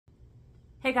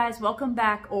Hey guys, welcome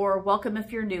back, or welcome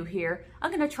if you're new here. I'm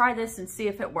gonna try this and see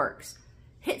if it works.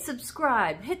 Hit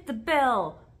subscribe, hit the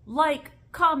bell, like,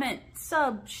 comment,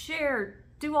 sub, share,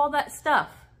 do all that stuff.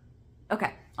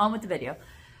 Okay, on with the video.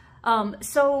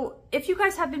 So if you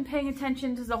guys have been paying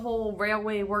attention to the whole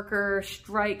railway worker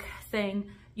strike thing,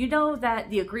 you know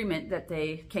that the agreement that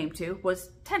they came to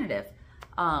was tentative.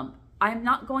 I'm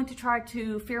not going to try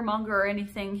to fearmonger or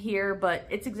anything here, but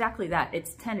it's exactly that,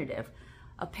 it's tentative.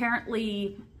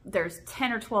 Apparently, there's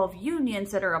 10 or 12 unions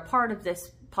that are a part of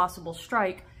this possible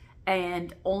strike,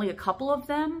 and only a couple of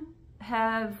them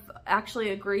have actually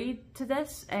agreed to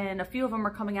this, and a few of them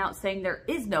are coming out saying there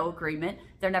is no agreement,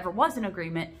 there never was an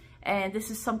agreement, and this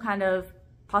is some kind of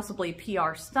possibly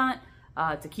PR stunt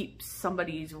to keep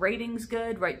somebody's ratings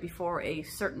good right before a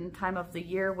certain time of the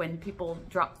year when people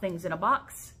drop things in a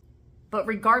box. But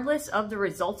regardless of the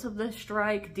results of the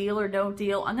strike, deal or no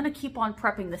deal, I'm going to keep on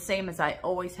prepping the same as I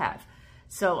always have.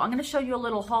 So I'm going to show you a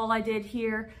little haul I did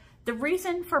here. The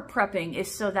reason for prepping is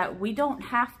so that we don't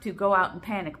have to go out and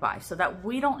panic buy, so that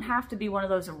we don't have to be one of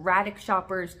those erratic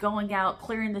shoppers going out,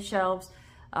 clearing the shelves,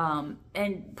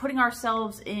 and putting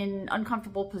ourselves in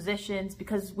uncomfortable positions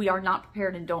because we are not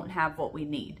prepared and don't have what we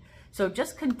need. So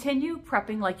just continue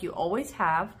prepping like you always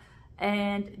have,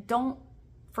 and don't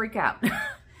freak out.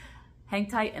 Hang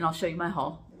tight and I'll show you my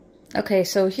haul. Okay,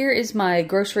 so here is my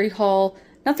grocery haul.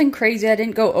 Nothing crazy. I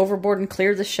didn't go overboard and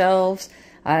clear the shelves.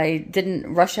 I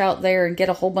didn't rush out there and get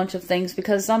a whole bunch of things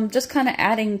because I'm just kind of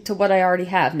adding to what I already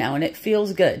have now and it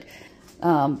feels good.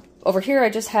 Over here I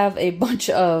just have a bunch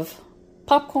of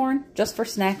popcorn just for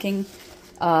snacking.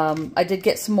 I did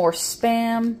get some more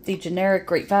Spam, the generic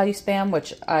Great Value Spam,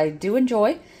 which I do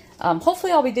enjoy.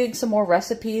 Hopefully I'll be doing some more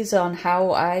recipes on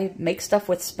how I make stuff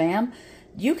with Spam.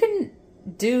 You can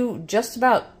do just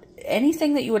about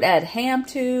anything that you would add ham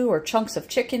to or chunks of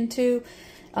chicken to.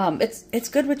 It's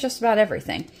good with just about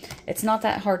everything. It's not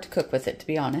that hard to cook with it, to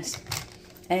be honest.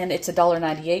 And it's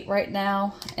 $1.98 right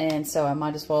now, and so I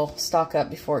might as well stock up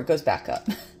before it goes back up.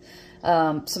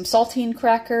 Some saltine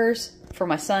crackers for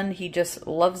my son. He just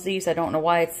loves these. I don't know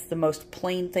why it's the most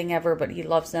plain thing ever, but he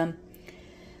loves them.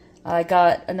 I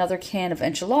got another can of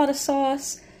enchilada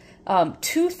sauce.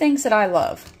 Two things that I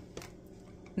love: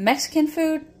 Mexican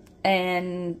food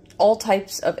and all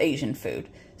types of Asian food.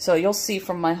 So you'll see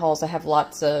from my hauls I have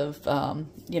lots of,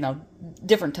 you know,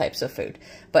 different types of food.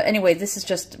 But anyway, this is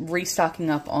just restocking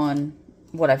up on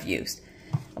what I've used.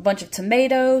 A bunch of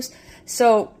tomatoes.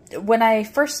 So when I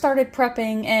first started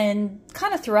prepping, and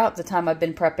kind of throughout the time I've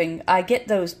been prepping, I get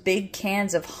those big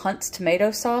cans of Hunt's tomato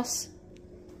sauce.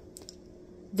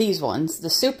 These ones, the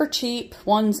super cheap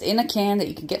ones in a can that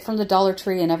you can get from the Dollar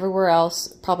Tree and everywhere else,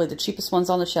 probably the cheapest ones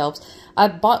on the shelves. I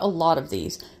bought a lot of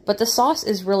these, but the sauce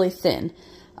is really thin.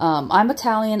 I'm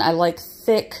Italian, I like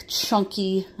thick,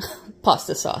 chunky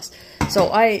pasta sauce.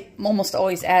 So I almost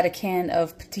always add a can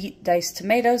of petite diced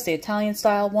tomatoes, the Italian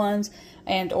style ones,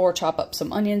 and or chop up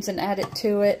some onions and add it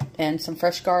to it, and some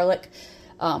fresh garlic.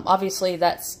 Obviously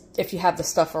that's if you have the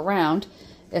stuff around.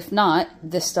 If not,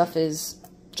 this stuff is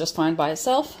just fine by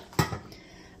itself.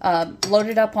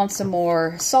 Loaded up on some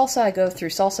more salsa. I go through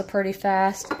salsa pretty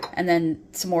fast. And then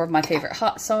some more of my favorite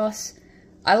hot sauce.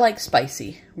 I like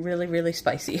spicy, really, really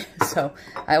spicy. So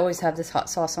I always have this hot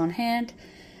sauce on hand.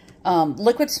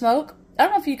 Liquid smoke. I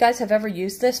don't know if you guys have ever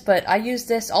used this, but I use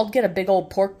this. I'll get a big old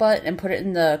pork butt and put it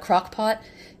in the crock pot.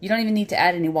 You don't even need to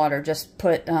add any water. Just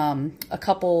put a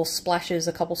couple splashes,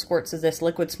 a couple squirts of this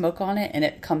liquid smoke on it, and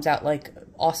it comes out like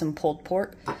awesome pulled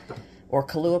pork. Or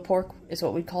Kahlua pork is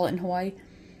what we call it in Hawaii.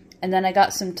 And then I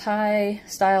got some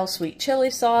Thai-style sweet chili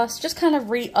sauce, just kind of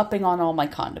re-upping on all my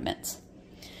condiments.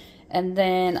 And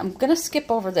then I'm going to skip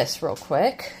over this real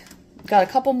quick. Got a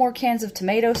couple more cans of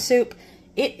tomato soup.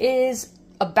 It is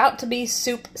about to be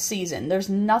soup season. There's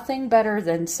nothing better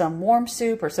than some warm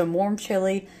soup or some warm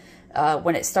chili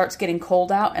when it starts getting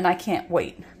cold out, and I can't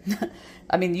wait.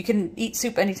 I mean, you can eat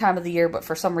soup any time of the year, but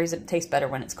for some reason it tastes better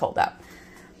when it's cold out.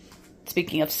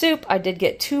 Speaking of soup, I did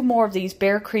get 2 more of these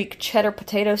Bear Creek cheddar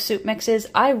potato soup mixes.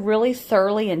 I really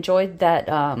thoroughly enjoyed that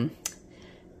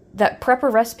that prepper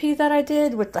recipe that I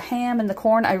did with the ham and the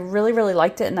corn. I really, really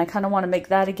liked it, and I kind of want to make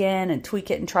that again and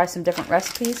tweak it and try some different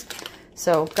recipes.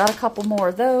 So got a couple more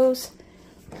of those.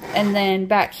 And then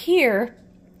back here,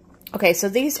 okay, so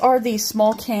these are the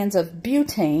small cans of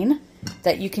butane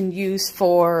that you can use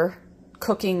for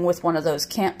cooking with one of those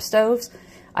camp stoves.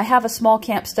 I have a small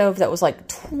camp stove that was like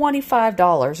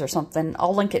 $25 or something.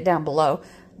 I'll link it down below.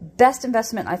 Best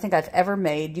investment I think I've ever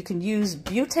made. You can use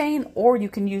butane, or you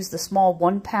can use the small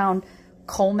 1-pound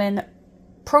Coleman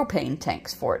propane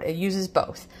tanks for it. It uses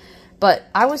both. But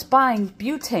I was buying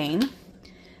butane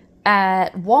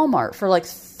at Walmart for like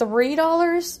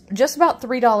 $3, just about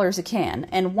 $3 a can.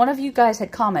 And one of you guys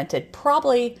had commented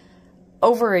probably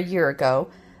over a year ago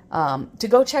to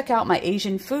go check out my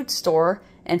Asian food store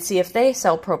and see if they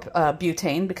sell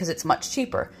butane because it's much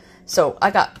cheaper. So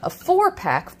I got a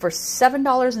 4-pack for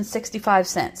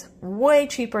 $7.65. Way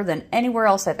cheaper than anywhere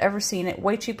else I've ever seen it.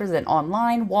 Way cheaper than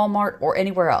online, Walmart, or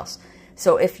anywhere else.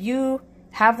 So if you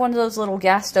have one of those little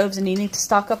gas stoves and you need to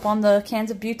stock up on the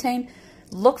cans of butane,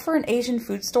 look for an Asian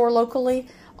food store locally.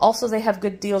 Also, they have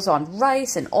good deals on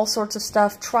rice and all sorts of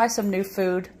stuff. Try some new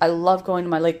food. I love going to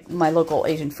my local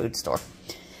Asian food store.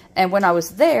 And when I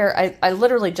was there, I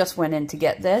literally just went in to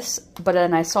get this, but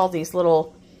then I saw these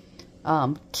little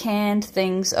canned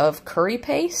things of curry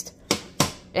paste.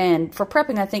 And for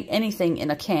prepping, I think anything in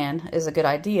a can is a good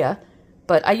idea.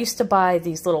 But I used to buy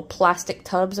these little plastic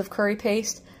tubs of curry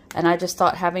paste, and I just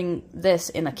thought having this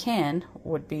in a can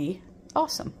would be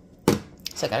awesome.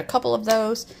 So I got a couple of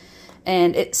those,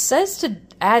 and it says to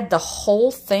add the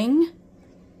whole thing.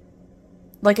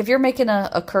 Like if you're making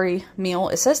a curry meal,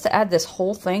 it says to add this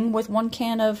whole thing with 1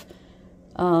 can of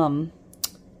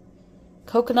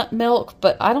coconut milk,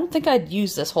 but I don't think I'd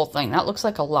use this whole thing. That looks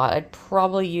like a lot. I'd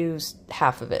probably use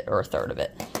half of it or a third of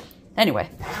it. Anyway,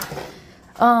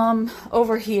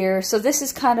 over here, so this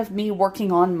is kind of me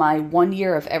working on my 1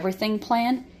 year of everything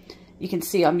plan. You can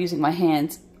see I'm using my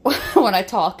hands when I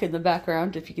talk in the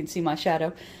background, if you can see my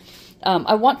shadow.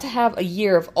 I want to have a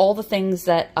year of all the things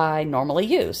that I normally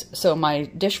use. So my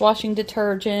dishwashing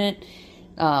detergent,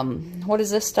 what is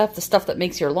this stuff? The stuff that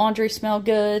makes your laundry smell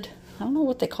good. I don't know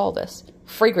what they call this.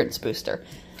 Fragrance booster.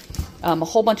 A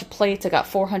whole bunch of plates. I got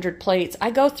 400 plates. I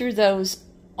go through those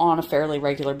on a fairly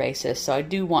regular basis, so I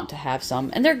do want to have some.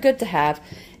 And they're good to have.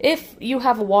 If you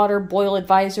have a water boil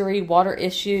advisory, water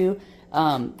issue,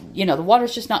 you know, the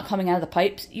water's just not coming out of the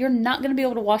pipes, you're not going to be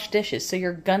able to wash dishes. So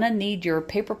you're going to need your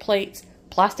paper plates,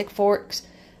 plastic forks,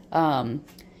 you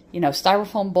know,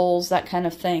 styrofoam bowls, that kind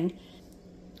of thing.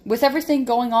 With everything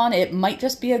going on, it might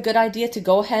just be a good idea to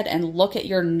go ahead and look at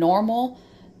your normal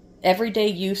everyday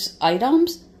use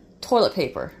items. Toilet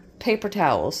paper, paper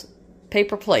towels,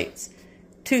 paper plates,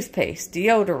 toothpaste,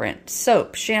 deodorant,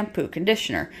 soap, shampoo,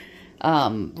 conditioner,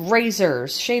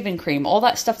 razors, shaving cream, all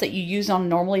that stuff that you use on a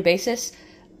normal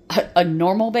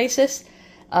basis,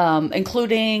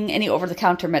 including any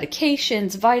over-the-counter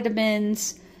medications,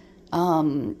 vitamins,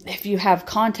 if you have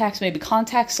contacts, maybe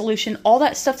contact solution, all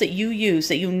that stuff that you use,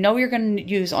 that you know you're going to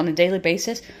use on a daily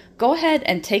basis, go ahead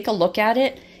and take a look at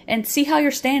it and see how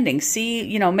you're standing. See,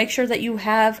 you know, make sure that you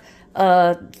have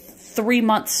a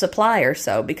 3-month supply or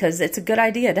so, because it's a good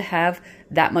idea to have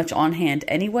that much on hand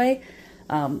anyway.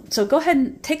 So go ahead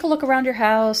and take a look around your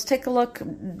house, take a look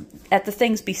at the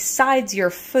things besides your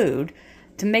food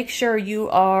to make sure you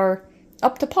are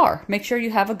up to par. Make sure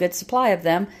you have a good supply of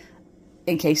them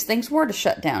in case things were to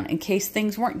shut down, in case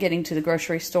things weren't getting to the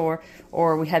grocery store,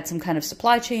 or we had some kind of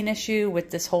supply chain issue with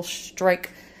this whole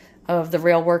strike of the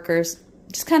rail workers.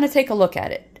 Just kind of take a look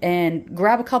at it and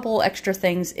grab a couple extra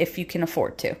things if you can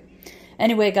afford to.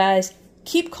 Anyway, guys,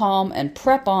 keep calm and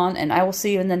prep on, and I will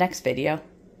see you in the next video.